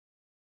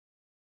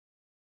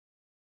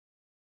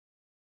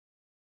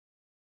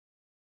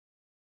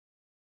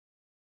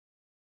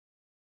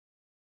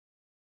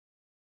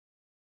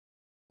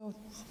So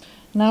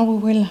now we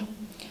will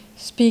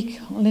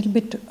speak a little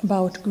bit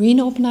about green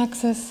open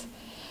access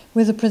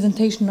with a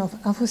presentation of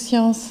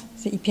Infoscience,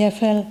 the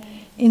EPFL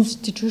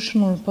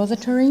institutional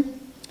repository.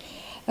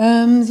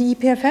 The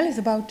EPFL is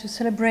about to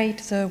celebrate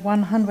the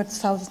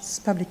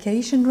 100,000th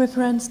publication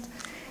referenced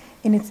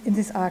in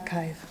this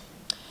archive.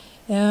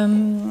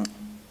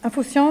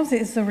 Infoscience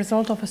is the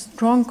result of a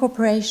strong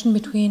cooperation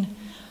between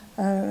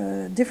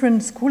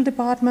different school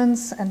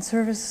departments and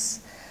services,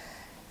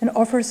 and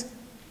offers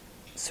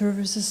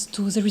services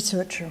to the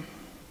researcher.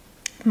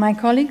 My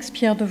colleagues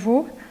Pierre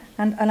Deveau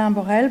and Alain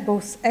Borel,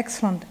 both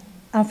excellent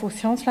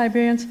Infoscience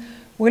librarians,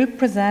 will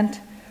present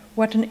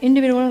what an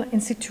individual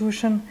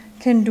institution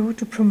can do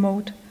to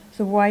promote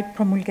the wide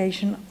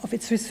promulgation of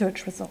its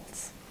research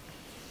results.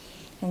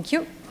 Thank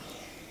you.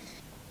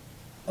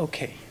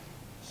 Okay,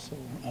 so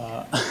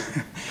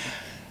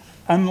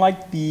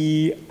unlike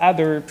the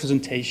other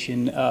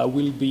presentation,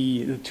 will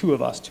be the two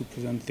of us to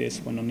present this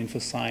one on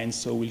Infoscience,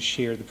 so we'll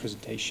share the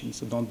presentation,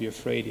 so don't be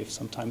afraid if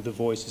sometimes the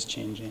voice is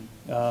changing.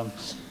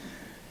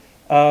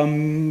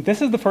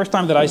 This is the first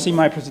time that I see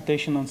my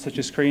presentation on such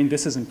a screen.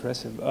 This is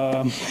impressive.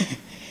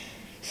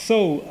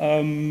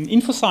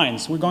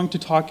 Infoscience, we're going to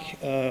talk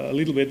a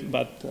little bit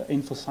about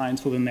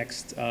Infoscience for the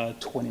next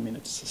 20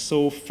 minutes.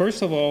 So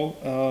first of all,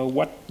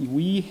 what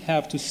we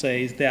have to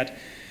say is that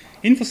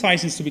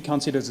Infoscience is to be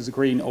considered as a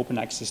green open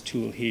access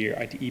tool here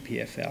at the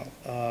EPFL.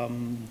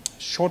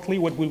 Shortly,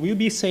 what we will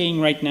be saying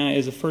right now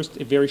is a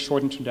very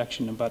short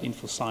introduction about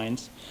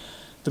Infoscience.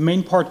 The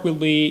main part will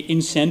be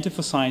incentive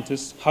for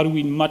scientists. How do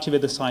we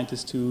motivate the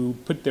scientists to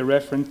put their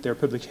reference, their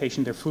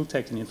publication, their full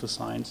text in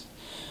Infoscience?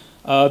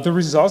 The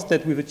results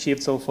that we've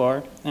achieved so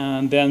far,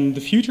 and then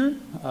the future,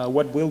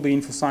 what will be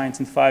Infoscience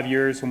in 5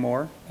 years or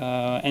more,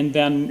 and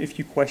then a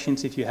few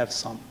questions if you have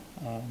some.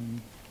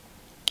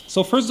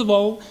 So first of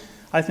all,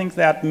 I think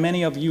that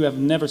many of you have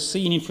never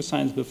seen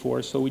Infoscience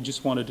before, so we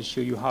just wanted to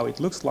show you how it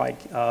looks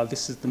like.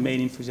 This is the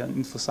main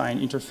Infoscience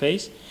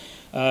interface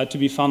to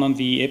be found on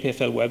the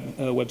EPFL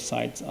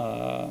website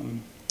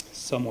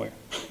somewhere.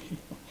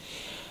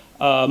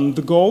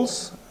 The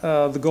goals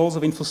of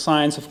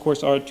Infoscience, of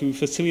course, are to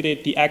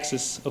facilitate the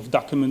access of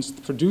documents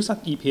produced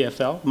at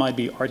EPFL, might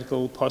be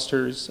article,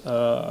 posters,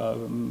 all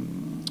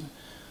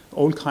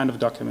kind of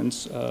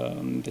documents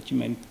that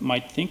you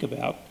might think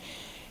about.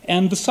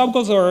 And the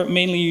sub-goals are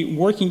mainly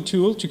working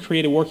tool, to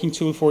create a working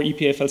tool for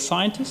EPFL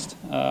scientists,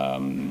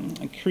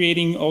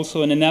 creating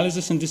also an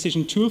analysis and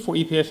decision tool for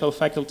EPFL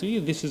faculty.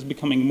 This is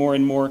becoming more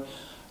and more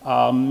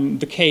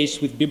the case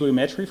with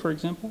bibliometry, for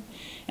example.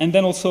 And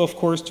then also, of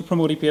course, to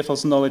promote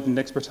EPFL's knowledge and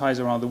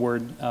expertise around the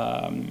world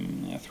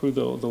through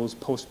those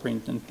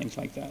post-print and things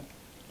like that.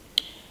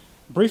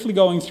 Briefly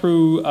going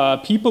through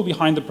people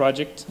behind the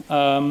project,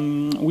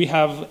 we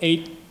have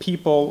 8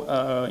 people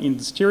in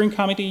the steering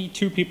committee,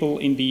 2 people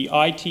in the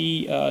IT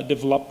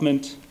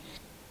development,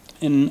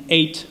 and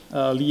 8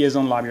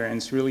 liaison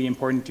librarians. Really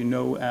important to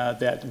know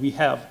that we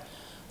have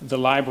the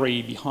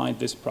library behind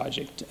this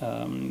project.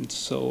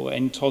 So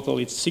in total,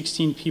 it's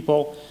 16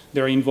 people.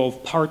 They're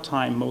involved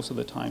part-time most of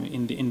the time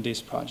in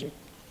this project.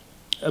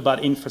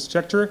 About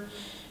infrastructure,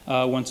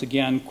 once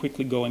again,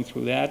 quickly going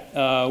through that.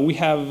 We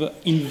have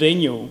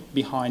Invenio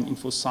behind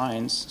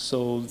Infoscience.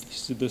 So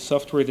this is the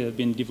software that has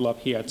been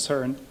developed here at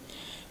CERN.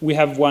 We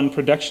have one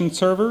production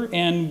server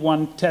and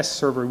one test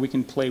server we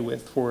can play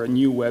with for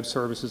new web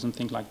services and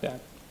things like that.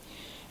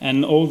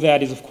 And all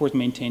that is, of course,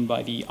 maintained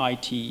by the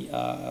IT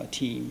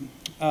team.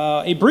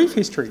 A brief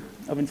history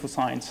of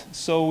Infoscience.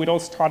 So it all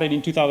started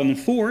in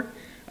 2004,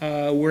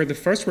 where the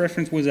first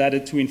reference was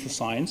added to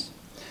Infoscience.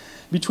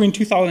 Between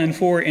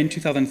 2004 and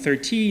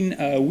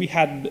 2013, we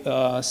had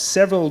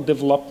several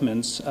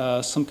developments,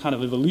 some kind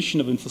of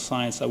evolution of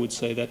Infoscience, I would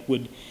say, that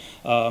would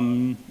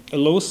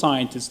allow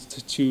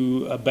scientists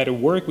to better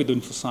work with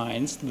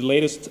Infoscience. The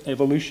latest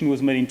evolution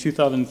was made in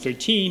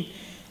 2013,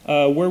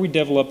 where we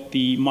developed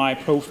the My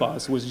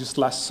Profiles. It was just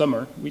last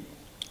summer.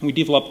 We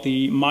developed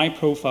the My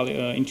Profile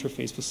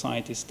interface for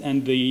scientists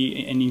and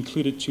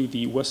included to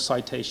the West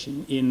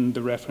citation in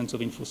the reference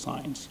of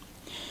Infoscience.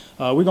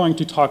 We're going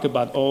to talk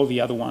about all the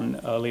other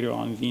one later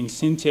on, the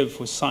incentive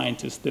for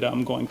scientists that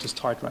I'm going to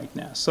start right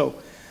now. So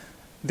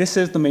this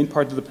is the main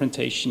part of the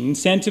presentation.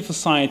 Incentive for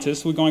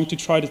scientists, we're going to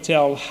try to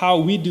tell how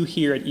we do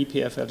here at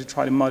EPFL to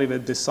try to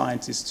motivate the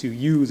scientists to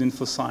use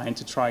Infoscience,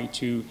 to try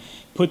to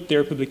put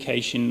their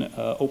publication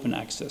open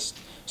access.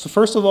 So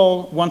first of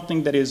all, one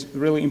thing that is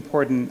really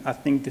important, I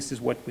think this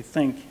is what we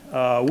think,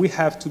 we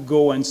have to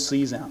go and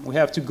see them. We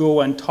have to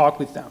go and talk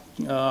with them.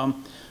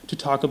 To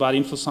talk about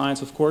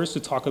Infoscience, of course, to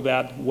talk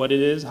about what it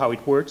is, how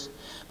it works,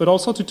 but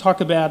also to talk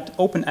about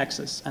open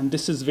access, and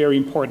this is very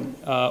important.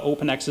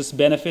 Open access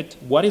benefit,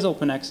 what is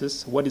open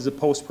access, what is a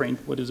post-print,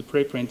 what is a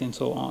preprint, and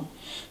so on.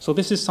 So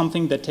this is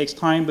something that takes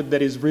time, but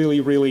that is really,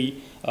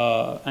 really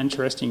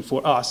interesting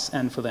for us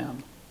and for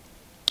them.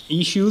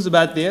 Issues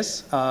about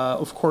this,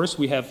 of course,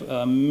 we have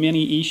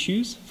many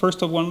issues.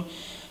 First of one,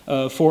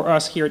 for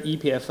us here at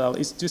EPFL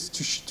is just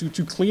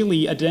to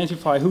clearly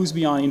identify who's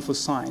behind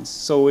Infoscience.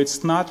 So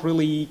it's not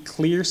really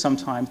clear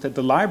sometimes that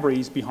the library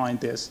is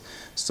behind this.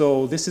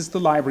 So this is the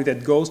library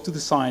that goes to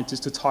the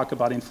scientists to talk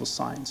about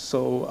Infoscience.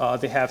 So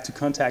they have to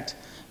contact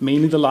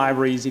mainly the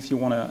libraries if they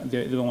want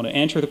to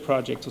enter the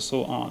project or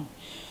so on.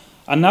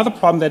 Another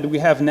problem that we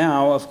have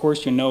now, of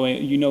course, you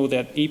know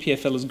that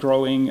EPFL is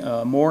growing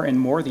more and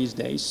more these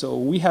days. So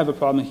we have a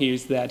problem here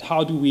is that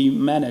how do we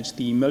manage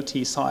the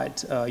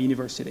multi-site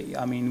university?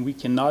 I mean, we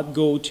cannot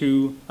go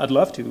to, I'd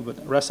love to,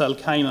 but Ras Al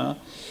Khaimah.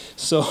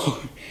 So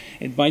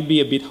it might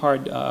be a bit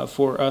hard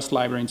for us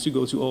librarians to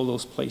go to all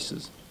those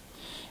places.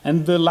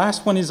 And the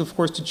last one is, of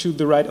course, to choose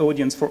the right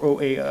audience for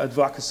OA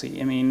advocacy.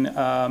 I mean,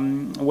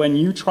 when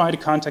you try to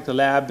contact a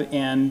lab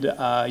and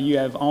you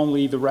have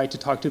only the right to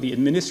talk to the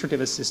administrative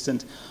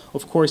assistant,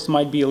 of course, it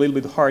might be a little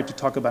bit hard to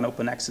talk about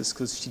open access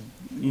because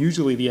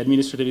usually the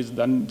administrative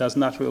assistant does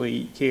not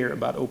really care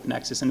about open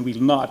access and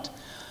will not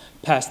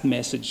pass the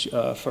message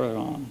further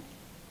on.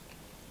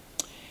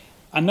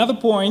 Another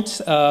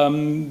point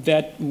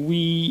that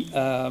we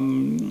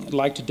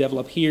like to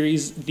develop here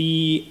is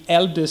the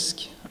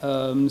LDISC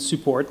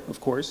support,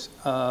 of course.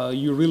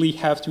 You really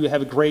have to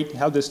have a great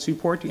help desk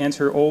support to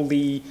answer all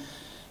the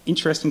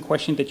interesting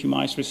questions that you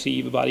might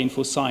receive about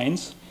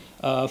Infoscience.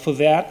 For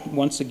that,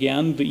 once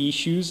again, the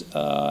issues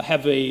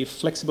have a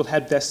flexible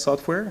help desk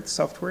software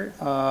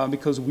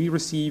because we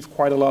receive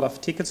quite a lot of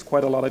tickets,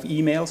 quite a lot of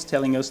emails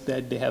telling us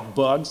that they have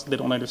bugs, they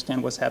don't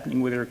understand what's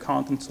happening with their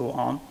account and so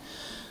on.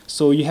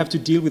 So you have to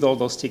deal with all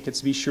those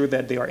tickets, be sure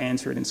that they are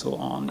answered and so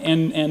on.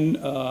 And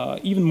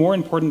even more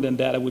important than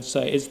that, I would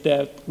say, is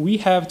that we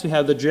have to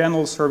have the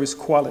general service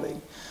quality.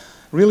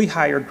 Really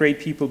hire great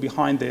people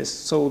behind this,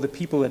 so the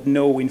people that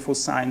know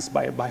Infoscience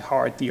by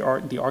heart, the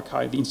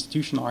archive, the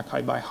institution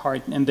archive by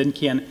heart, and then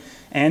can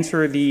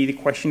answer the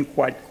question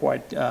quite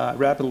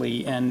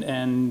rapidly and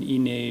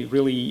in a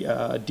really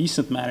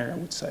decent manner, I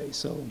would say.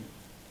 So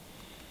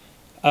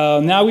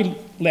now we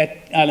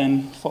let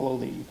Alan follow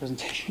the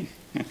presentation.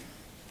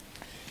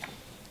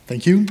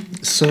 Thank you.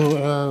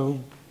 So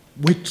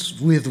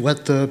with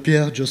what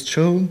Pierre just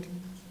showed,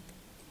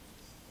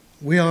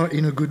 we are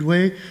in a good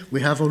way.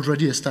 We have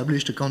already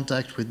established a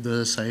contact with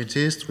the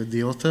scientists, with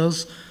the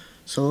authors.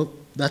 So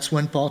that's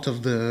one part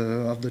of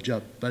the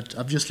job. But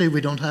obviously,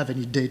 we don't have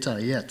any data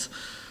yet.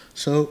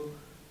 So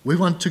we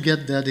want to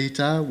get their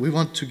data. We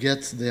want to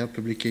get their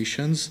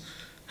publications.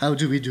 How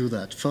do we do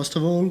that? First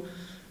of all,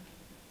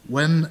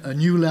 when a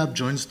new lab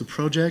joins the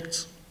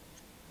project,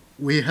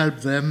 we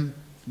help them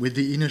with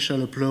the initial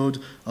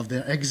upload of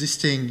their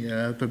existing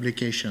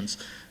publications,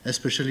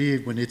 especially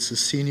when it's a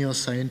senior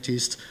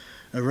scientist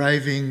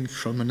arriving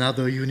from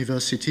another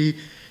university.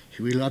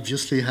 He will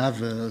obviously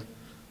have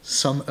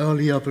some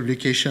earlier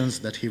publications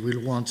that he will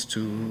want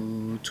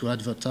to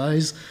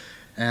advertise,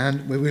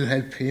 and we will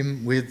help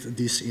him with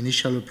this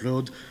initial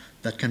upload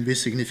that can be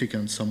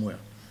significant somewhere.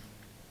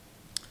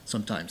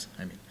 Sometimes,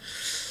 I mean.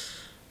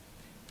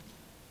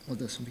 Oh,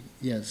 there's something.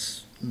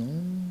 Yes. No?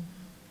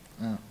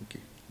 Ah, okay.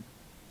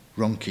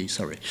 Wrong key,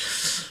 sorry.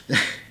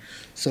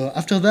 So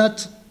after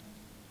that,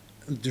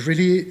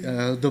 really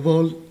the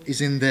ball is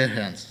in their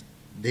hands.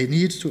 They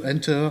need to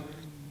enter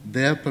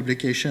their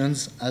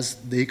publications as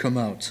they come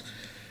out.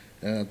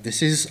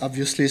 This is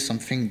obviously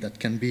something that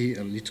can be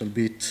a little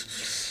bit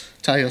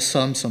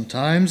tiresome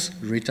sometimes,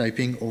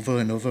 retyping over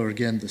and over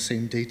again the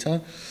same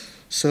data.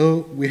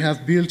 So we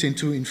have built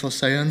into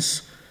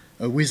Infoscience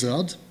a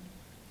wizard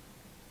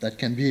that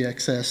can be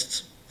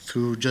accessed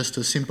through just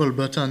a simple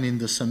button in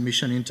the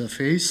submission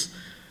interface.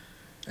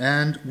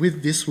 And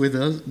with this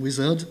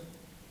wizard,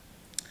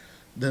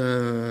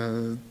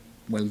 the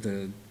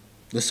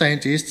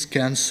scientists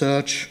can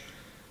search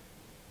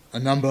a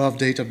number of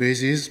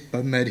databases,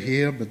 PubMed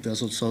here, but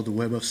there's also the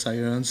Web of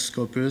Science,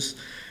 Scopus,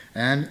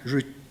 and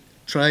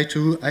try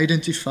to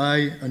identify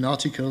an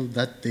article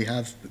that they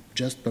have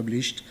just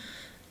published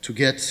to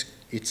get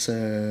its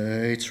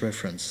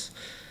reference.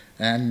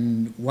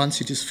 And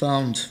once it is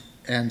found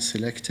and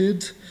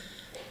selected,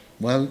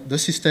 well, the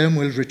system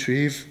will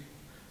retrieve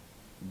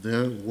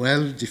the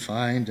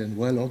well-defined and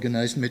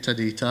well-organized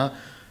metadata,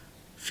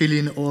 fill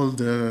in all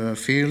the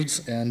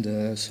fields, and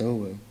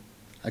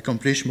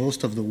accomplish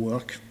most of the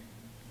work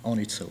on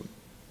its own.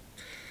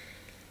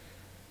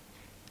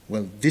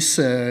 Well, this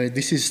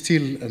is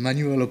still a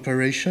manual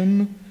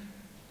operation,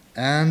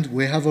 and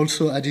we have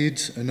also added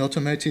an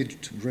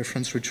automated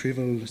reference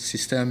retrieval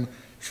system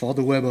for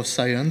the Web of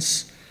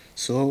Science.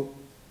 So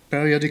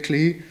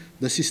periodically,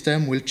 the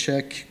system will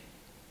check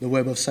the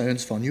Web of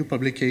Science for new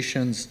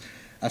publications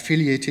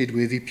affiliated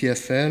with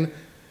EPFL,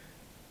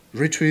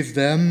 retrieve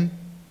them,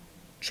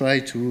 try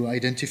to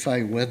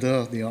identify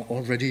whether they are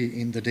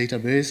already in the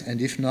database,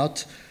 and if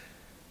not,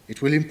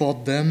 it will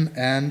import them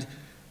and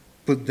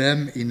put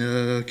them in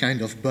a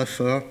kind of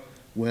buffer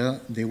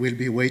where they will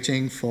be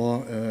waiting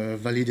for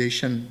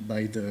validation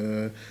by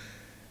the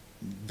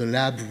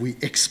lab we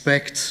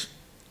expect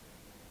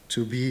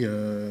to be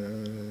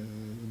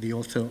the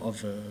author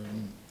of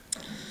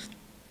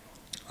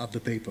the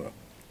paper.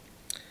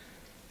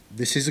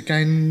 This is a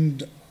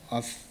kind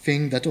of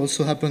thing that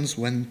also happens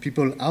when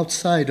people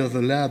outside of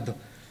a lab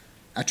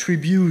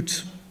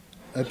attribute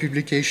a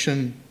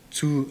publication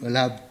to a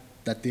lab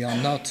that they are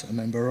not a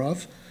member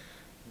of.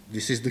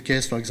 This is the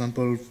case, for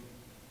example,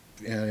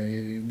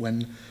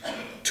 when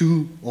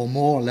 2 or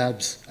more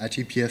labs at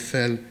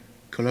EPFL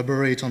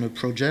collaborate on a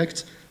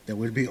project. There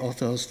will be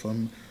authors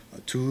from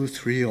 2,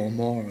 3 or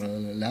more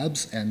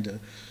labs, and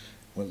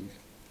well,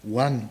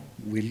 one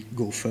will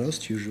go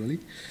first usually.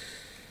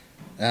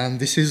 And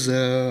this is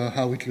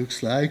how it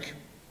looks like.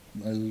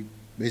 Well,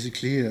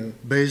 basically,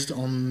 based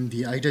on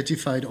the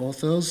identified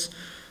authors,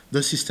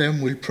 the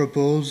system will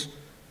propose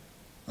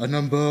a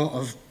number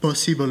of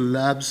possible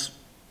labs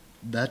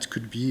that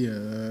could be,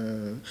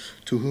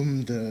 to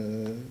whom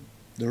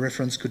the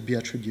reference could be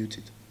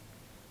attributed.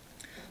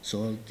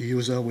 So the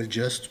user will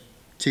just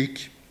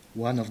tick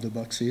one of the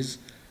boxes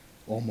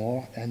or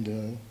more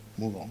and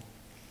move on.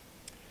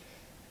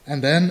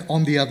 And then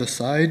on the other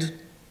side,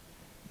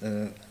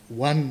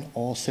 one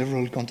or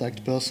several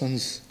contact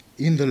persons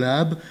in the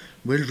lab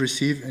will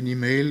receive an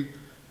email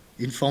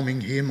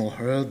informing him or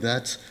her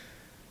that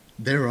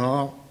there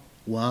are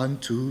 1,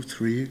 2,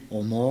 3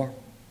 or more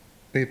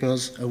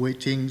papers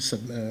awaiting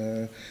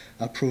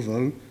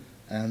approval,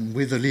 and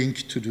with a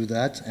link to do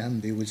that,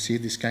 and they will see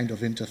this kind of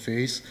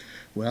interface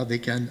where they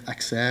can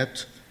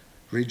accept,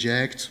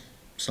 reject,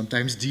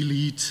 sometimes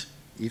delete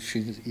if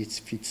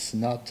it's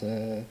not,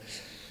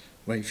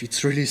 well, if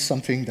it's really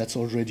something that's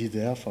already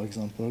there, for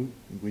example.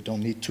 We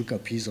don't need 2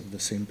 copies of the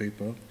same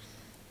paper.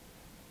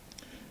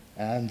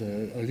 And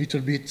a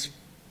little bit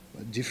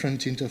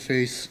different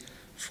interface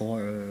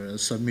for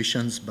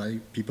submissions by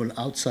people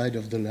outside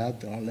of the lab.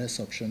 There are less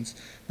options,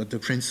 but the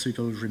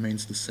principle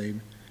remains the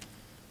same.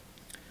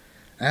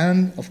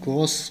 And of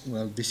course,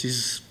 well, this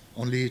is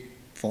only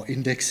for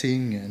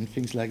indexing and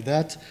things like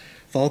that.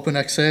 For open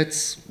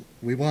access,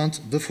 we want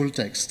the full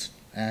text,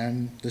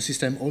 and the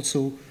system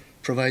also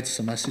provides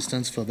some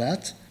assistance for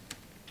that.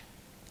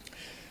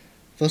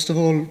 First of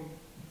all,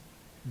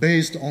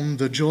 based on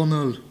the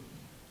journal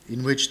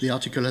in which the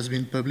article has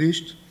been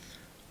published,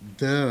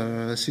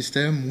 the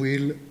system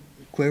will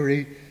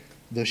query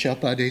the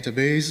Sherpa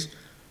database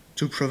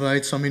to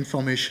provide some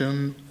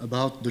information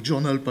about the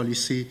journal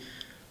policy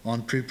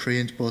on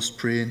preprint,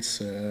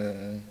 postprints,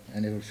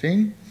 and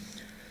everything.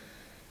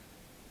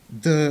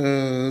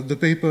 The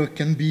paper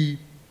can be,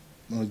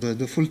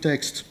 the full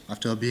text,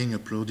 after being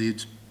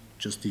uploaded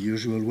just the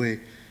usual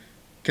way,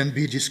 can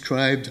be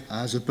described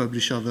as a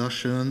publisher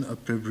version, a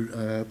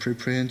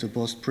preprint, a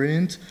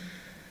postprint,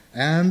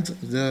 and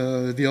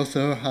the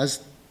author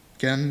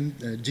can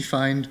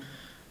define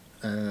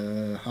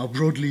how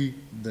broadly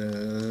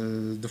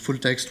the full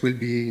text will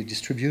be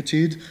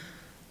distributed,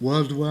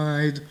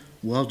 worldwide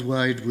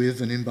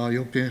with an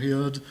embargo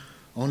period,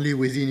 only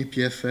within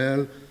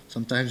EPFL,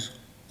 sometimes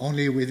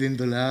only within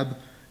the lab,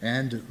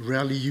 and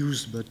rarely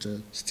used but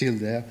still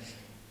there,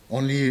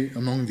 only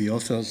among the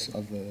authors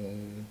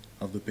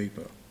of the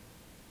paper.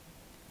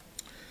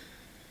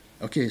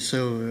 Okay,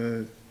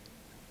 so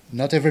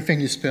not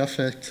everything is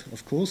perfect,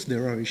 of course.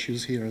 There are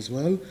issues here as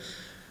well.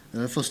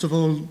 First of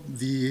all,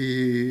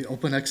 the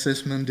open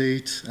access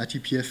mandate at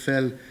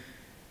EPFL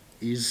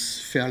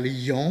is fairly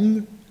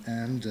young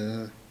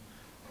and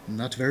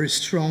not very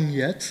strong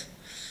yet.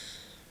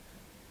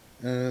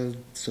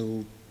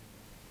 So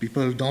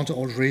people don't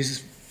always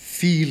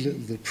feel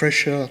the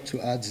pressure to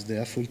add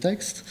their full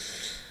text.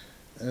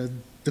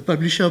 The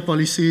publisher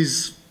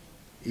policies,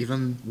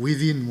 even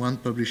within one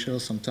publisher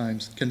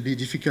sometimes, can be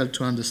difficult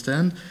to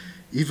understand.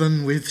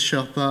 Even with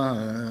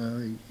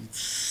Sherpa, it's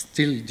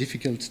still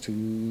difficult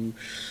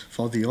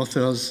for the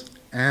authors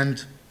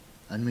and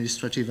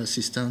administrative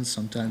assistants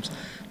sometimes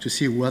to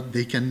see what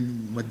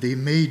they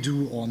may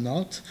do or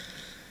not.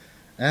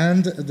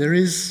 And there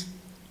is,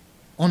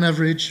 on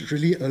average,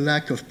 really a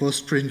lack of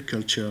post-print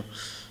culture.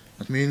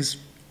 That means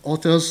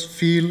authors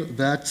feel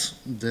that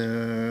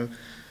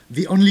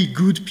the only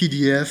good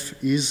PDF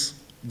is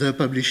the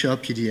publisher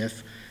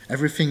PDF.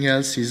 Everything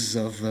else is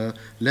of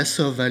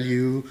lesser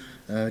value,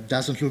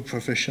 doesn't look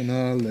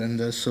professional,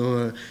 and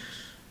so,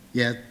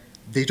 yeah,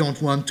 they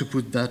don't want to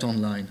put that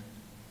online.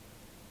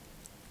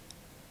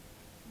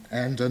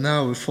 And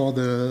now for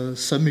the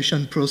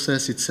submission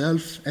process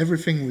itself,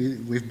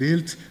 everything we've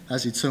built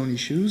has its own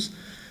issues.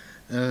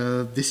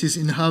 This is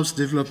in-house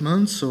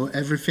development, so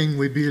everything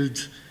we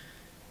build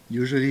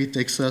usually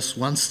takes us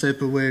one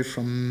step away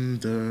from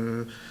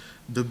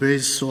the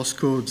base source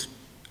code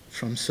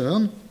from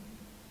CERN,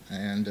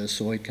 and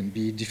so it can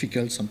be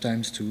difficult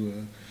sometimes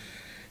to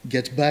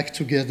get back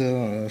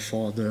together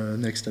for the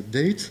next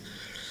update.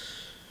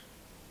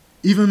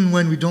 Even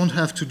when we don't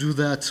have to do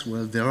that,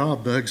 well, there are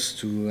bugs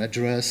to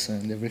address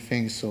and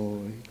everything,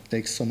 so it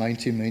takes some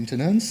IT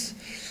maintenance.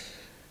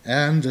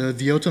 And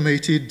the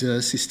automated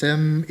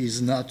system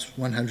is not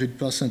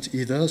 100%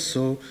 either,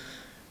 so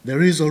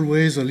there is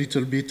always a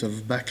little bit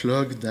of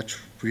backlog that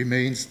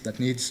remains, that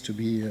needs to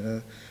be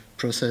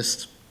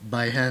processed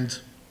by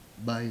hand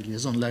by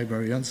liaison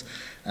librarians.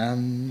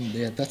 And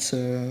yeah, that's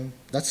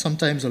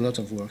sometimes a lot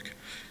of work,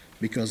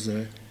 because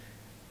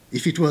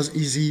If it was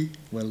easy,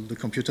 well, the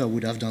computer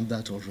would have done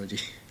that already.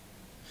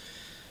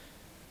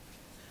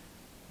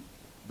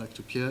 Back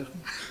to Pierre.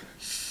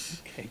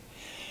 Okay.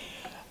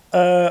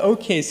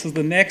 Okay, so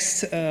the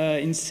next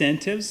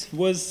incentives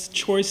was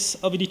choice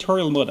of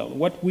editorial model.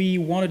 What we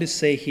wanted to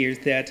say here is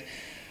that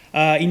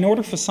in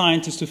order for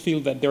scientists to feel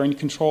that they're in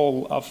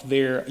control of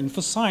their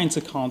Infoscience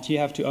account, you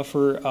have to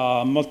offer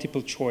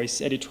multiple choice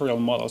editorial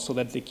model so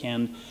that they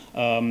can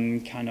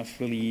kind of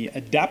really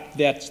adapt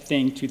that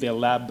thing to their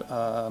lab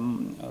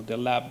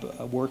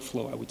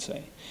workflow, I would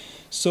say.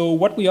 So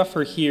what we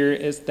offer here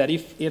is that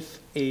if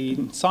a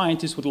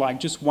scientist would like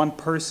just one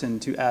person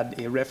to add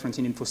a reference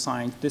in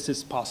Infoscience, this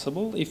is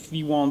possible. If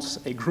he wants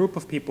a group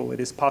of people, it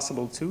is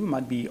possible too. It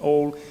might be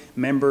all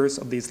members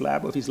of his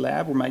lab,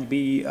 or might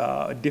be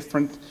a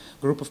different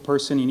group of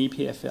person in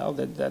EPFL.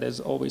 That is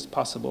always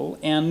possible.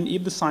 And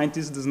if the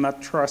scientist does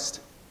not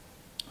trust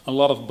a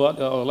lot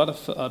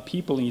of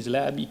people in his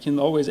lab, he can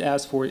always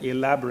ask for a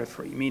lab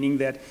referee, meaning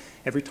that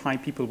every time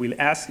people will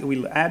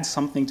add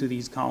something to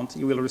these accounts,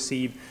 he will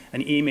receive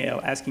an email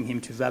asking him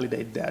to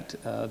validate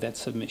that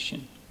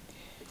submission.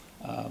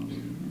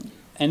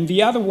 And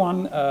the other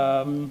one,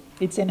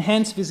 it's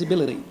enhanced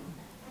visibility.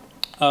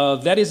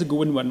 That is a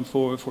good one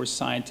for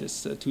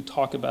scientists to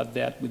talk about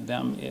that with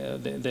them.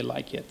 They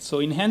like it. So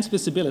enhanced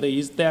visibility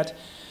is that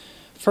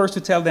first,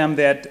 to tell them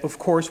that, of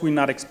course, we're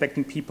not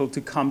expecting people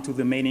to come to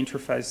the main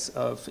interface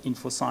of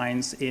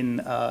Infoscience in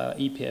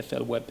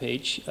EPFL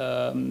webpage.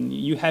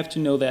 You have to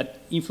know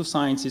that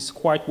Infoscience is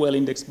quite well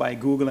indexed by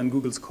Google and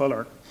Google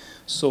Scholar.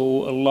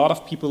 So a lot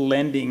of people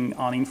landing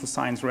on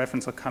Infoscience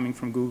reference are coming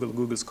from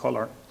Google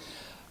Scholar.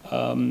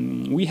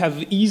 We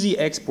have easy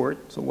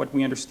export. So what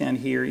we understand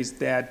here is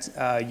that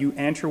you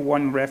enter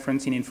one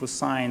reference in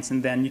Infoscience,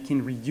 and then you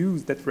can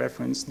reuse that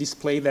reference,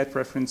 display that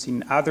reference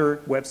in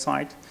other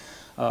websites.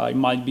 It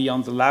might be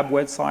on the lab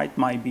website,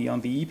 might be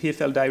on the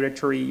EPFL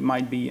directory,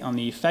 might be on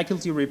the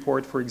faculty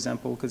report, for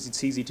example, because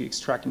it's easy to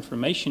extract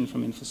information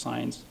from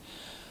Infoscience.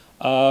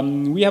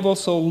 We have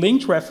also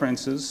linked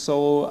references,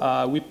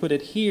 so we put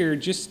it here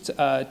just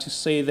to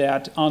say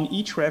that on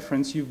each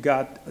reference you've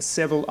got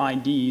several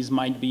IDs,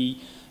 might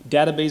be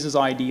databases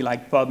ID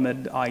like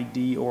PubMed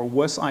ID or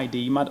WUS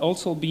ID, might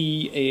also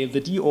be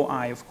the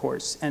DOI, of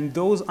course, and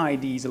those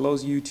IDs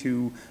allows you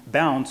to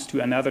bounce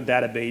to another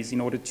database in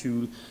order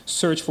to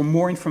search for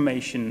more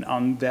information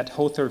on that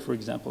author, for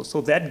example. So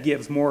that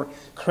gives more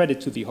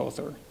credit to the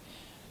author.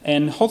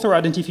 And author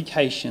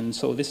identification,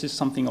 so this is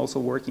something also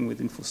working with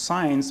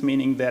Infoscience,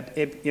 meaning that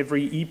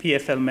every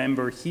EPFL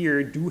member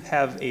here do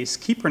have a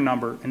skipper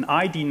number, an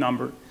ID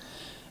number,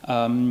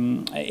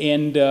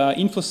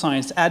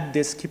 Infoscience add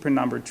this skipper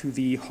number to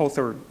the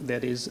author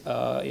that is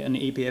an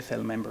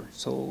EPFL member.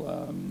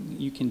 So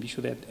you can be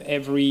sure that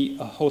every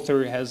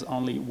author has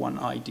only one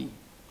ID.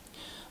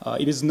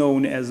 It is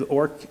known as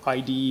ORC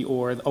ID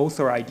or the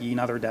author ID in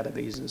other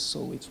databases,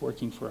 so it's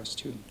working for us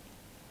too.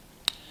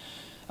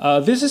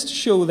 This is to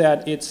show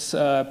that it's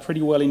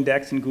pretty well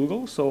indexed in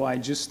Google. So I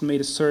just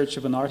made a search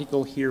of an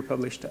article here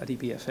published at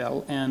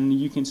EPFL, and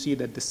you can see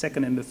that the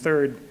second and the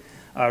third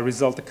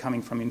result are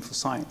coming from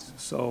Infoscience.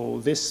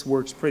 So this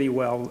works pretty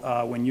well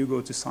when you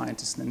go to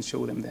scientists and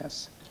show them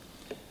this.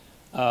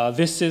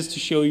 This is to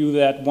show you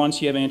that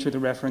once you have entered the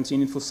reference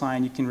in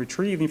Infoscience, you can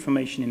retrieve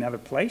information in other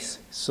place.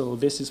 So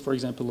this is, for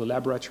example, a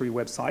laboratory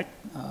website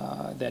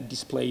that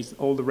displays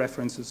all the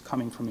references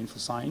coming from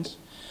Infoscience.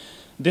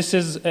 This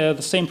is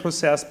the same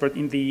process, but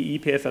in the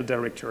EPFL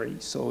directory.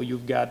 So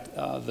you've got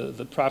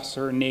the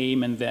professor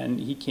name, and then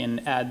he can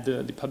add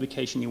the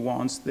publication he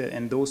wants,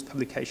 and those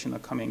publications are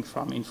coming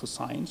from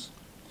Infoscience.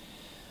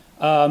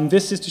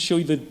 This is to show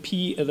you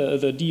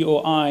the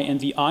DOI and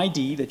the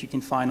ID that you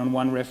can find on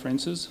one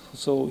references.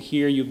 So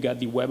here you've got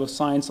the Web of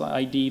Science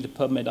ID, the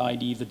PubMed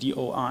ID, the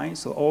DOI.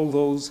 So all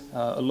those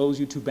allows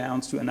you to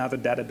bounce to another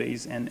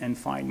database and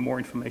find more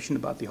information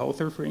about the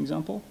author, for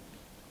example.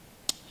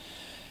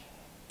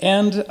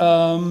 And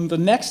the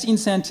next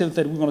incentive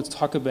that we want to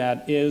talk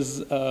about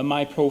is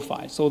My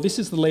Profile. So this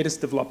is the latest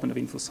development of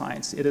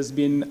Infoscience. It has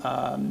been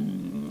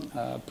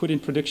put in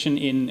production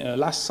in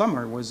last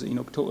summer, was in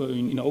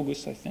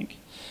August, I think.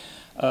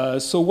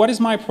 So what is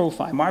My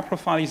Profile? My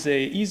Profile is an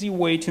easy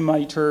way to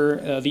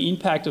monitor the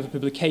impact of a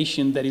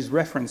publication that is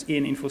referenced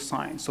in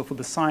Infoscience. So for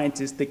the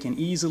scientists, they can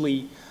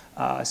easily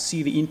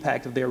see the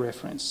impact of their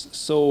reference.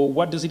 So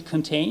what does it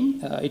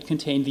contain? It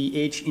contains the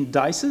H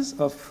indices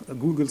of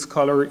Google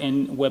Scholar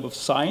and Web of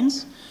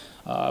Science.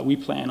 We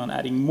plan on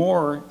adding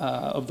more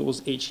of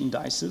those H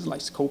indices,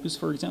 like Scopus,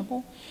 for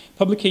example.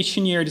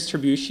 Publication year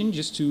distribution,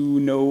 just to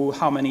know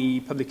how many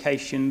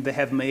publications they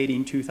have made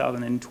in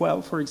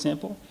 2012, for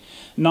example.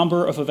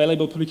 Number of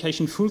available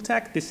publication full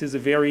text. This is a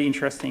very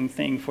interesting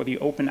thing for the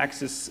open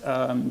access,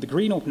 the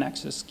green open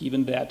access,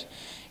 given that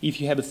if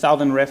you have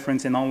 1,000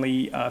 reference and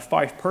only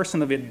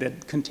 5% of it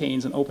that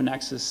contains an open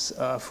access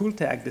full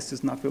tag, this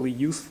is not really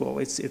useful.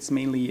 It's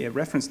mainly a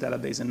reference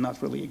database and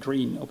not really a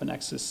green open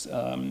access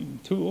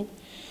tool.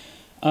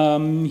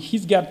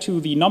 He's got to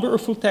the number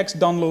of full text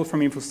download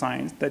from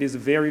Infoscience. That is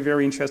very,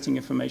 very interesting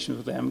information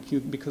for them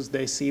because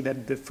they see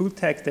that the full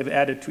text they've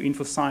added to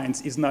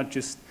Infoscience is not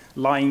just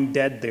lying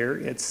dead there.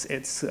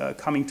 It's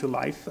coming to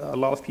life. A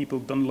lot of people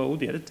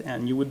download it,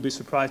 and you would be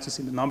surprised to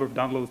see the number of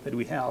downloads that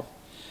we have.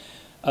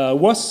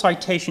 WAS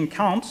citation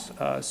counts.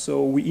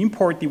 So we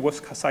import the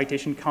WAS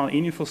citation count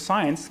in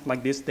Infoscience.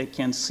 Like this, they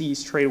can see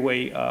straight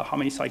away how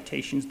many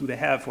citations do they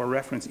have for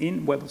reference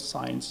in Web of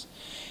Science.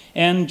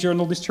 And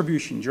journal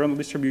distribution. Journal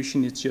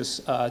distribution is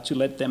just to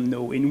let them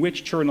know in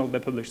which journal they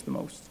publish the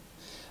most.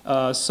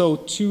 So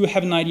to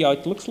have an idea how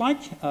it looks like,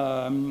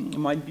 it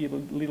might be a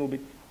little bit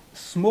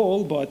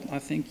small, but I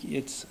think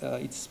it's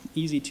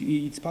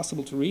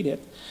possible to read it.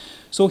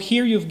 So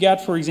here you've got,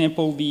 for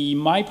example, the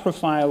My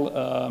Profile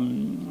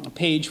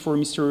page for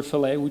Mr.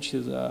 Fillet, which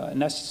is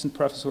an assistant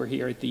professor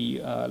here at the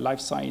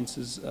Life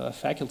Sciences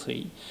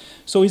faculty.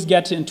 So he's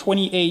got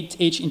 28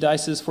 H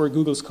indices for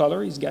Google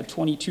Scholar. He's got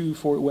 22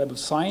 for Web of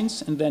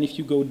Science. And then if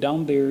you go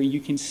down there, you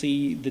can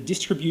see the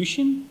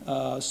distribution.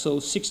 So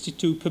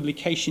 62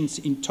 publications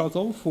in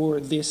total for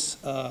this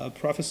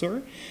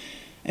professor.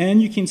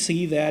 And you can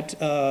see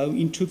that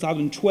in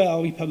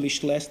 2012, he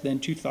published less than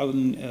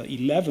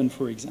 2011,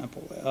 for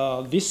example.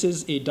 This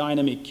is a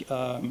dynamic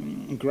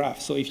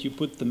graph. So if you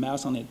put the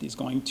mouse on it, it's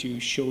going to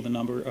show the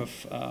number of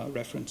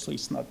reference. So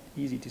it's not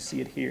easy to see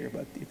it here,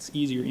 but it's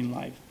easier in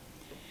live.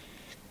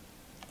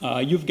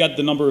 You've got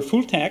the number of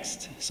full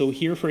text. So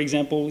here, for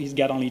example, he's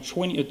got only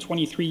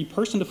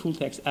 23% of full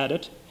text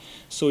added.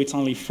 So it's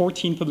only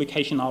 14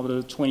 publications out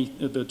of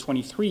the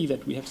 23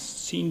 that we have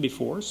seen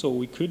before. So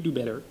we could do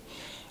better.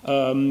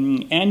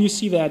 And you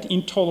see that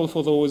in total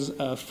for those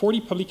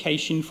 14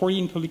 publications,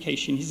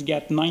 he's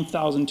got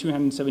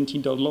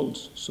 9,217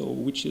 downloads, so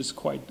which is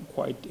quite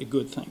a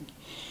good thing.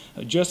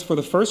 Just for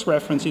the first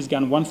reference, he's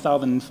got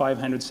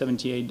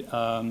 1,578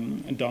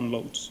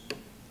 downloads.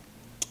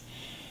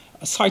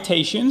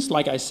 Citations,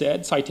 like I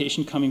said,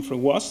 citation coming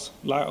from WAS.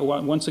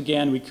 Once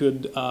again, we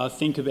could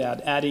think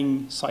about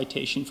adding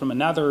citation from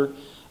another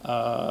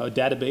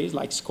database,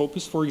 like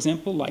Scopus, for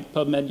example, like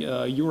PubMed,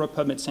 Europe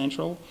PubMed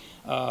Central.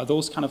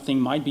 Those kind of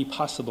things might be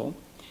possible.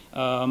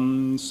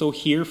 So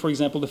here, for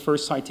example, the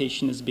first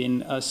citation has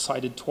been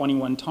cited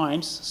 21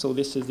 times. So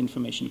this is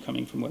information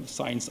coming from Web of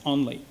Science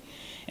only.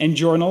 And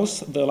journals,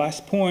 the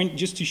last point,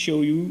 just to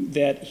show you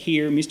that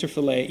here Mr.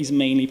 Fillet is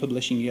mainly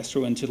publishing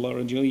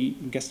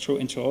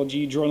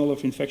gastroenterology, Journal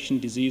of Infection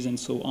Disease, and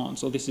so on.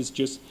 So this is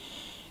just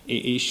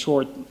a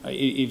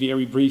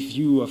very brief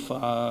view of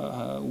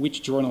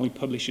which journal he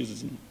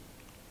publishes in.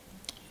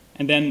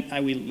 And then I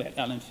will let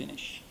Alan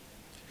finish.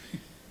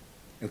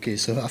 Okay,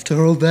 so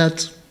after all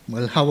that,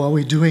 well, how are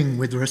we doing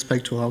with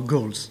respect to our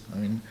goals? I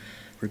mean,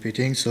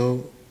 repeating,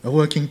 so a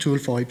working tool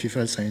for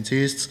EPFL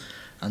scientists,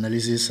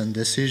 analysis and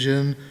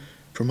decision,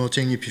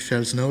 promoting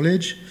EPFL's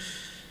knowledge.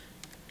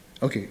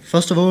 Okay,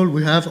 first of all,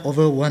 we have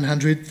over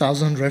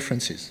 100,000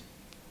 references,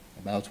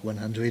 about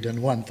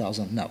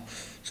 101,000 now.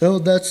 So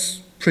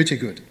that's pretty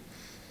good,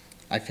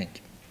 I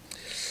think.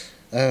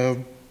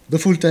 The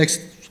full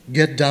text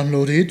get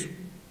downloaded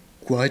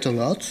quite a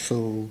lot,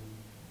 so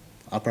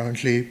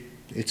apparently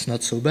it's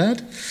not so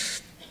bad.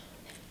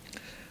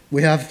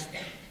 We have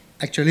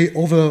actually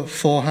over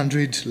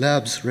 400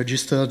 labs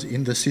registered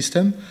in the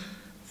system.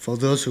 For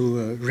those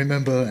who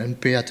remember and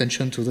pay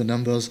attention to the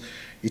numbers,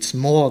 it's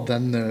more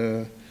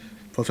than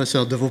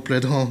Professor de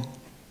Vaux-Plédran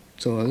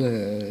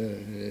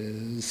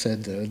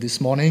said this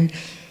morning.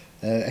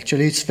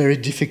 Actually, it's very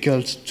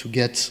difficult to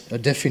get a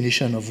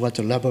definition of what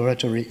a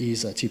laboratory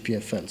is at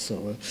EPFL,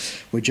 so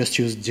we just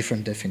use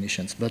different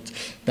definitions, but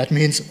that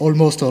means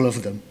almost all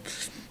of them.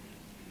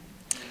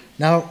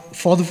 Now,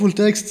 for the full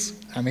text,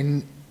 I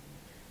mean,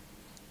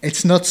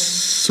 it's not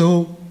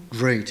so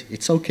great.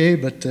 It's okay,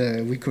 but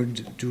we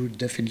could do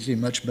definitely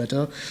much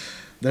better.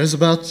 There's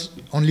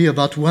only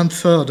about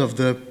 1/3 of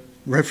the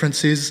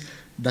references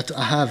that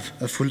have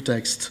a full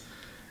text,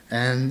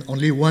 and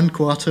only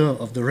 1/4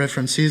 of the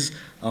references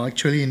are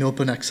actually in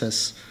open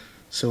access.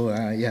 So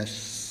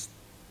yes,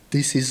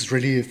 this is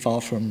really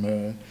far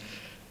from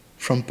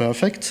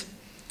perfect.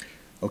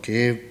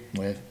 Okay,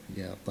 well,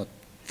 yeah, but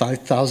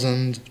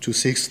 5,000 to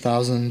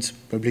 6,000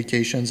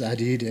 publications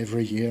added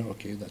every year.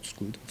 Okay, that's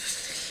good.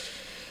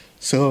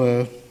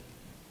 So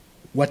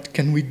what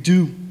can we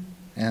do,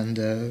 and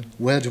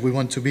where do we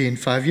want to be in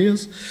 5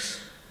 years?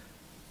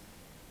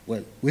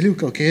 Well, we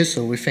look okay,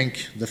 so we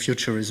think the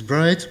future is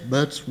bright,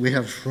 but we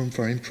have room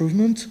for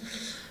improvement.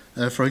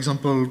 For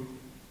example,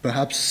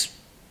 perhaps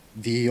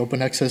the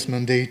open access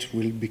mandate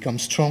will become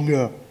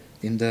stronger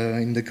in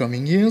the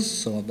coming years,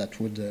 so that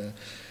would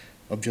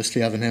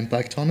obviously have an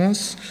impact on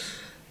us.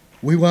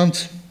 We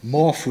want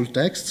more full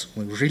text,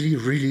 we really,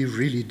 really,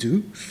 really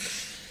do.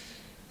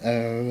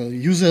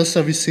 User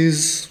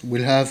services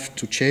will have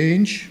to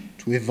change,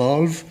 to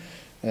evolve.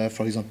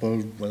 For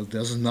example, well,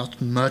 there's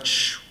not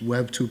much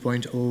Web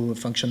 2.0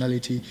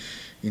 functionality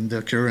in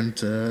the current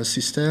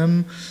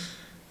system.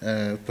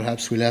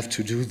 Perhaps we'll have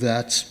to do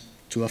that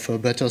to offer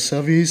better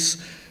service.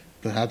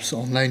 Perhaps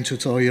online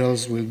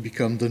tutorials will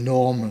become the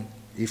norm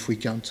if we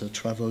can't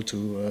travel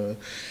to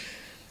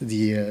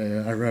the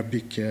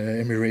Arabic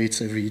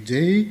Emirates every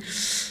day.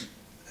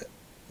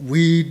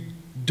 We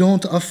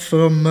don't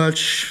offer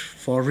much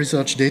for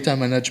research data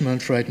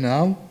management right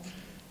now.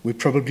 We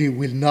probably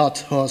will not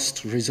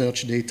host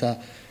research data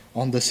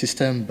on the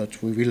system,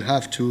 but we will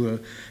have to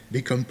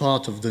become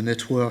part of the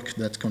network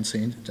that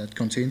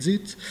contains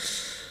it.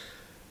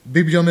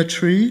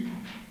 Bibliometry,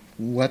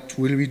 what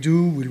will we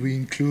do? Will we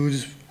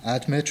include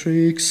ad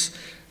metrics,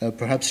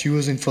 perhaps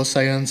use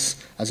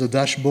Infoscience as a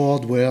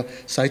dashboard where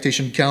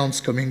citation counts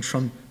coming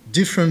from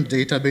different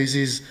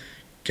databases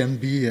can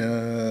be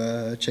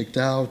checked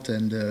out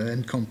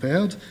and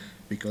compared,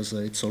 because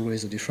it's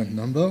always a different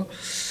number.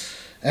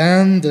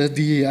 And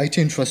the IT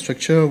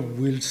infrastructure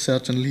will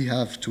certainly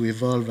have to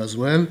evolve as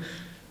well.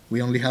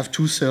 We only have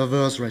 2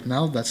 servers right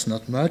now, that's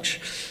not much.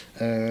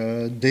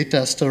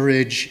 Data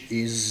storage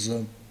is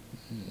a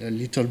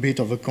little bit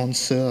of a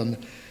concern.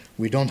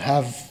 We don't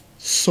have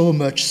so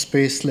much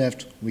space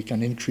left. We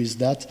can increase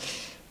that,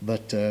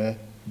 but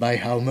by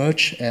how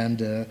much,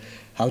 and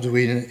how do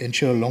we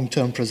ensure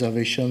long-term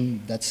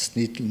preservation? That's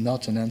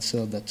not an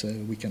answer that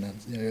we can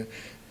answer.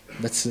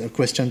 That's a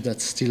question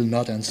that's still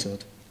not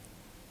answered.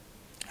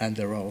 And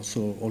there are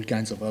also all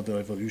kinds of other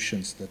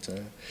evolutions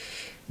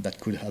that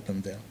could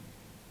happen there.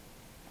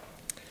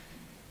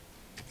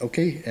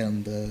 Okay,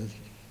 and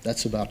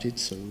that's about it.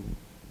 So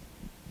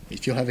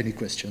if you have any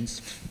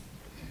questions.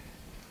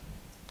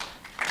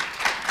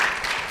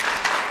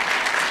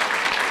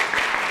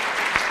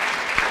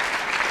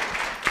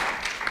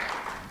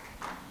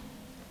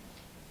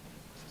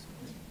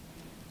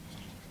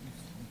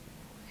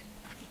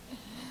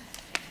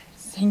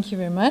 Thank you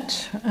very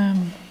much.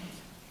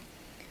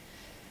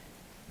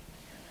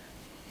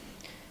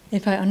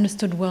 If I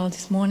understood well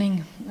this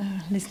morning,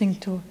 listening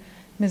to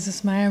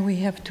Mrs. Meyer, we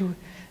have to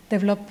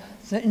develop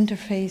the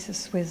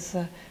interfaces with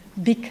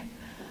big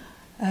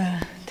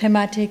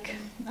thematic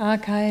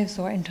archives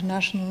or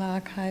international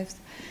archives,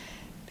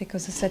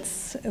 because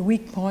that's a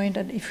weak point.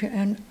 And if you're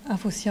in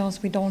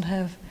Infoscience, we don't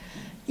have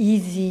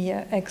easy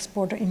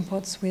export or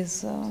imports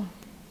with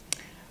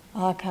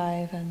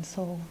archive and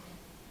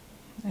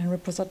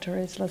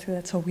repositories like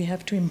that. So we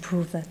have to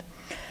improve that.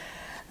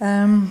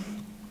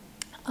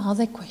 Are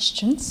there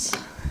questions?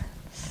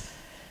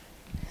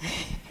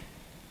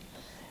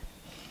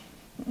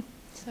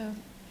 So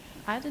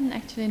I didn't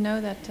actually know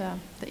that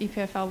the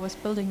EPFL was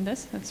building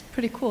this. That's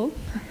pretty cool.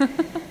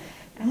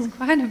 It's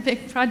quite a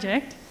big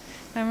project.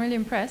 I'm really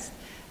impressed.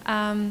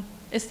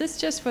 Is this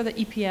just for the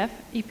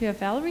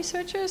EPFL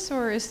researchers,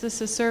 or is this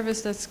a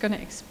service that's going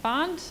to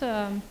expand?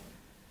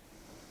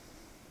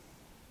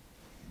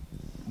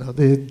 No,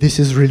 this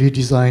is really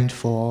designed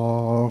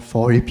for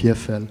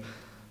EPFL.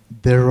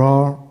 There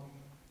are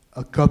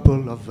a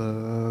couple of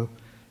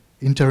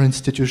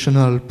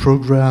interinstitutional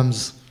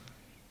programs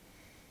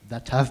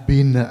that have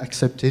been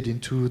accepted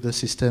into the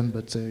system,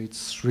 but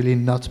it's really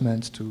not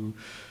meant to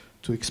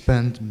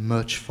expand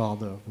much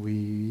farther.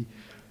 We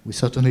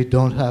certainly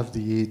don't have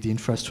the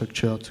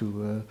infrastructure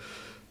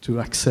to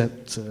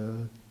accept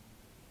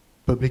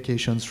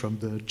publications from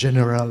the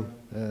general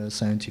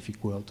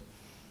scientific world.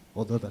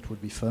 Although that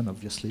would be fun,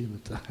 obviously,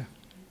 but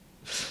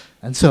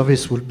and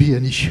service will be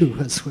an issue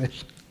as well.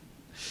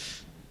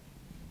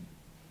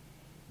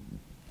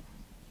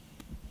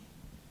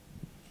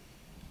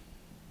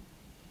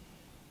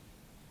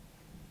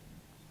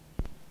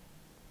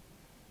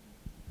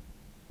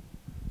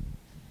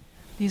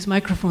 These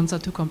microphones are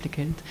too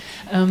complicated.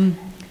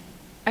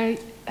 I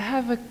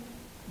have a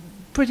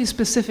pretty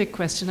specific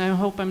question. I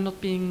hope I'm not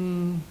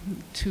being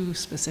too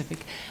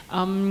specific.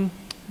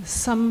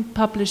 Some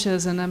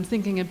publishers, and I'm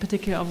thinking in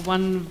particular of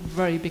one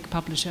very big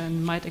publisher,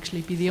 and might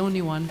actually be the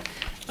only one,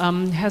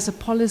 has a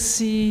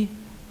policy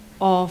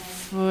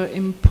of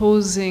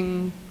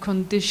imposing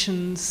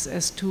conditions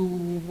as to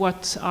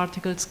what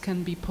articles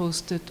can be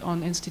posted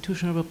on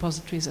institutional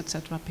repositories,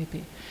 etc.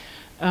 pp.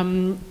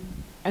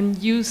 And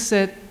you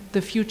said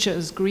the future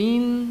is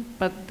green,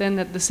 but then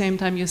at the same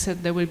time you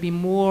said there will be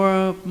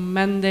more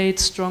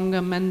mandates,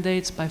 stronger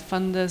mandates by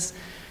funders.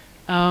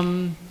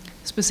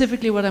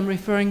 Specifically what I'm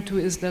referring to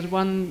is that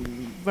one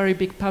very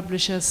big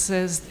publisher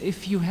says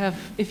if you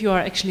are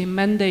actually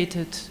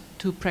mandated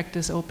to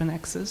practice open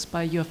access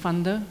by your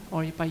funder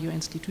or by your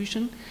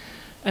institution,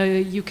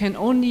 you can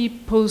only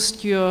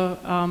post your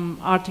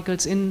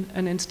articles in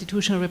an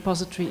institutional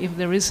repository if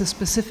there is a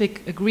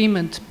specific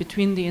agreement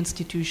between the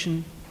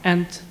institution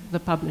and the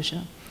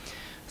publisher.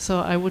 So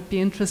I would be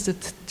interested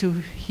to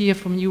hear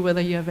from you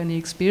whether you have any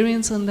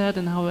experience on that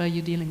and how are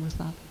you dealing with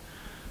that.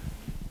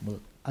 Well,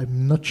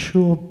 I'm not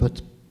sure, but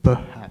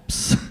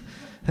perhaps.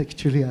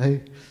 Actually,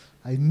 I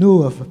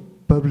know of a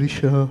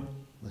publisher,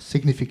 a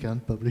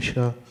significant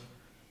publisher,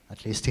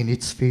 at least in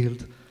its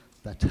field,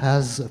 that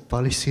has a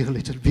policy a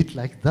little bit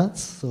like that,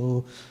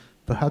 so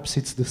perhaps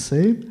it's the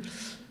same.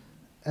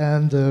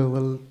 And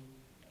well,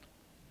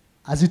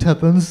 as it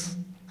happens,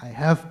 I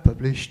have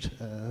published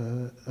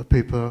a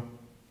paper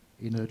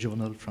in a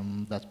journal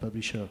from that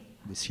publisher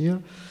this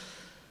year.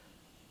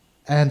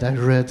 and I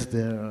read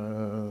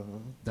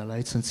their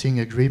licensing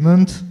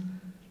agreement,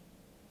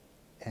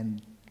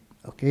 and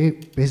okay,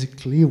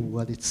 basically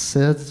what it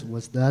said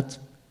was that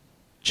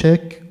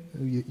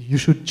you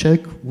should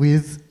check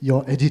with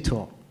your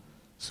editor.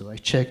 So I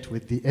checked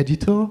with the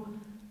editor,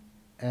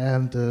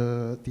 and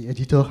the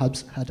editor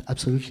had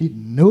absolutely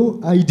no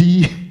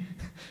idea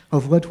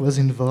of what was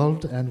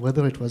involved and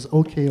whether it was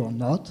okay or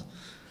not.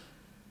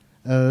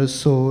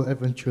 So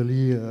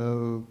eventually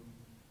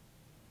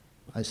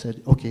I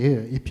said,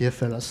 okay,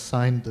 EPFL has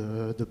signed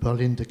the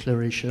Berlin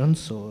Declaration,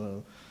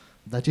 so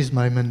that is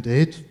my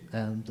mandate,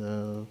 and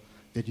the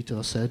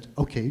editor said,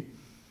 okay.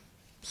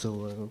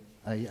 So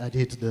I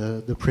added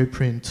the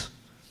preprint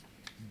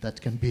that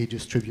can be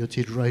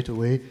distributed right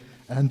away,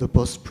 and the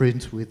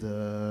post-print with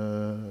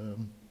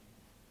an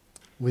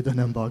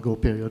embargo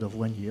period of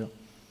 1 year.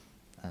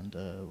 And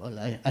well,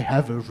 I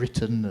have a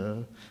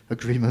written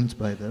agreement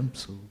by them,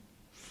 so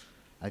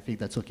I think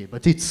that's okay.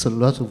 But it's a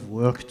lot of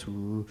work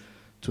to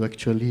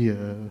actually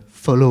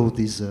follow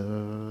these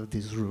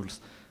rules.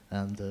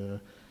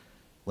 And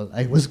well,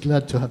 I was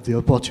glad to have the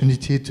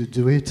opportunity to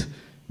do it,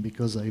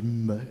 because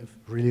I'm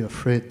really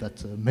afraid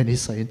that many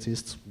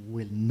scientists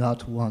will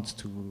not want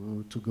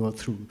to go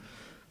through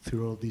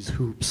all these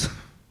hoops.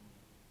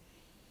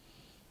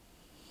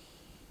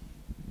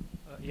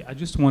 Yeah, I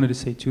just wanted to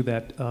say too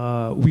that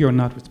we are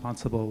not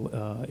responsible,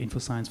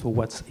 Infoscience, for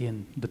what's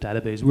in the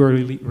database. We are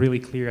really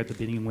clear at the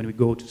beginning when we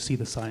go to see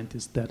the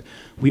scientists that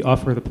we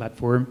offer the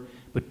platform,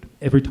 but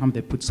every time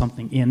they put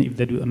something in, if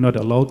they are not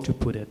allowed to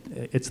put it,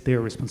 it's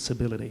their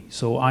responsibility.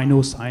 So I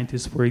know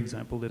scientists, for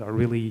example, that are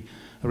really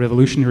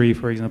revolutionary,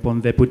 for example,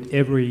 and they put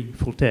every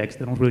full text.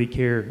 They don't really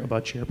care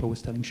about Sherpa,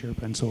 was telling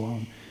Sherpa, and so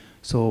on.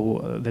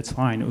 So that's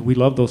fine. We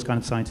love those kind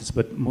of scientists,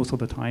 but most of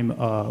the time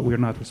we're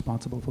not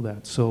responsible for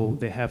that. So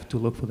they have to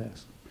look for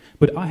this.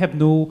 But I have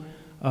no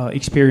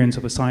experience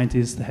of a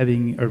scientist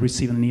having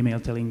received an email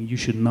telling you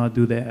should not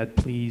do that,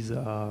 please,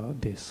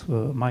 this.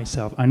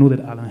 Myself, I know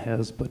that Alan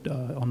has, but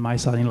on my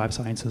side in life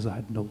sciences, I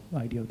had no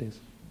idea of this.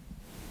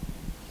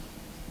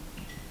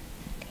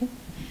 Okay.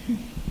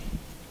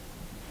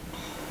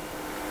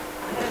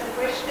 I have a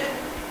question.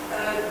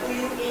 Do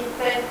you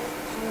intend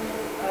to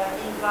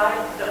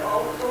invite the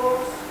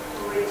authors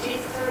to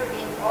register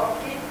in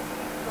ORCID,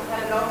 to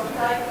have an ORCID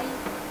ID,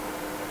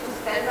 to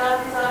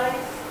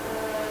standardize?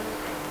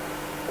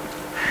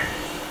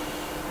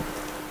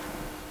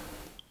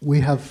 We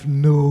have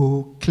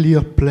no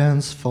clear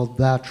plans for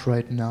that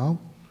right now.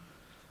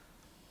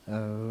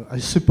 I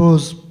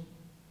suppose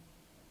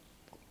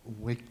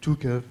we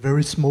took a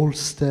very small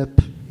step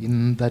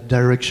in that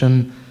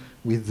direction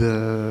with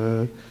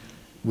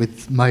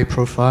my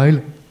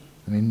profile.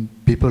 I mean,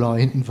 people are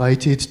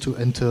invited to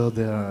enter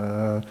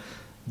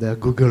their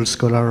Google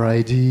Scholar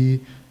ID,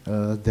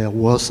 their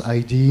WOS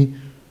ID.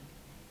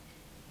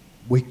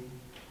 We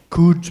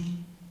could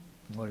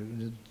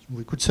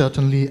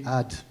certainly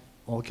add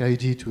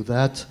ORCID to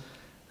that,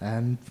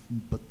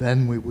 but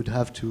then we would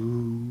have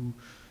to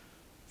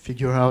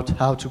figure out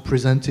how to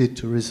present it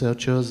to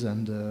researchers,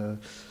 and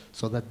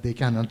so that they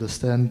can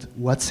understand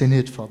what's in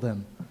it for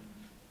them.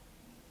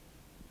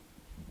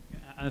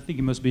 I think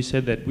it must be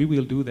said that we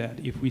will do that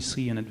if we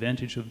see an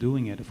advantage of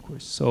doing it, of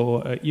course.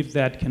 So if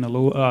that can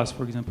allow us,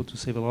 for example, to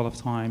save a lot of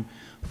time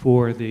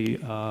for the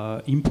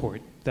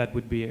import, that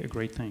would be a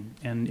great thing.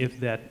 And if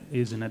that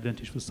is an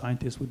advantage for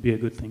scientists, would be a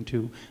good thing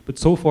too. But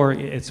so far,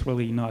 it's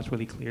really not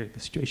really clear.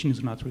 The situation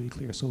is not really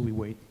clear, so we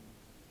wait.